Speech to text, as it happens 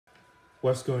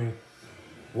What's going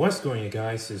on,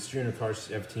 guys? It's Junior Cars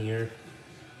 17 here,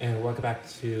 and welcome back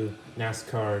to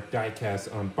NASCAR Diecast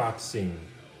unboxing.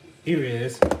 Here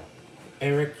is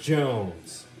Eric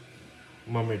Jones,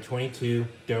 number 22,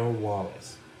 Darrell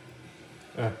Wallace.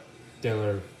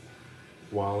 Darrell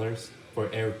Wallace for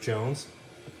Eric Jones.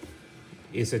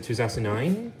 It's a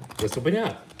 2009. Let's open it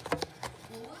up.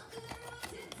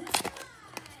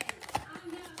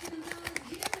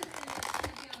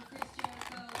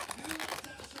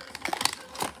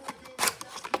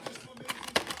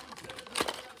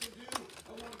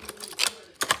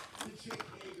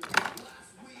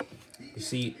 You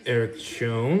see Eric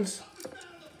Jones.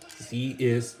 He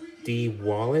is D.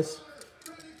 Wallace.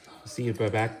 You see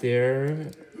it back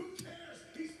there.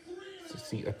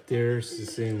 See up there,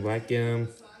 it's saying like him.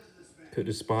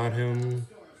 Could spot him.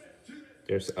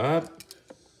 There's up.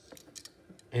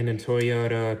 And then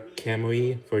Toyota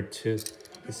Camry for you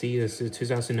see this is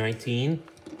 2019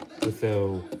 with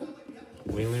a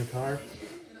Whaler car.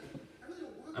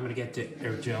 I'm gonna get to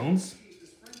Eric Jones.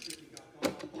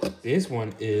 This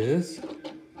one is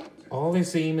all the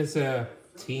same as a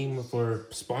team for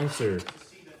sponsor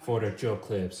for the Joe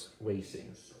Clips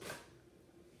Racing.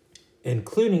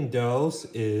 Including those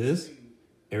is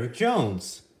Eric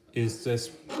Jones. This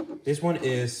one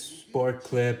is Sport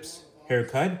Clips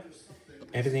haircut.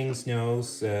 Everything's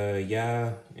nose,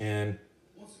 yeah, and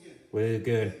really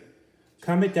good.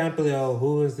 Comment down below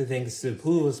who is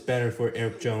better for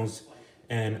Eric Jones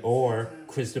and or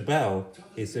Christabel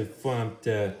is from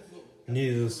the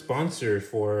new sponsor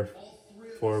for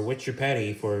Witcher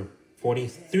Petty for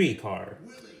 43 car.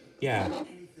 Yeah.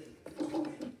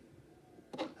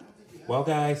 Well,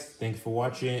 guys, thanks for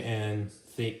watching and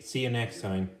see you next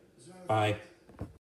time. Bye.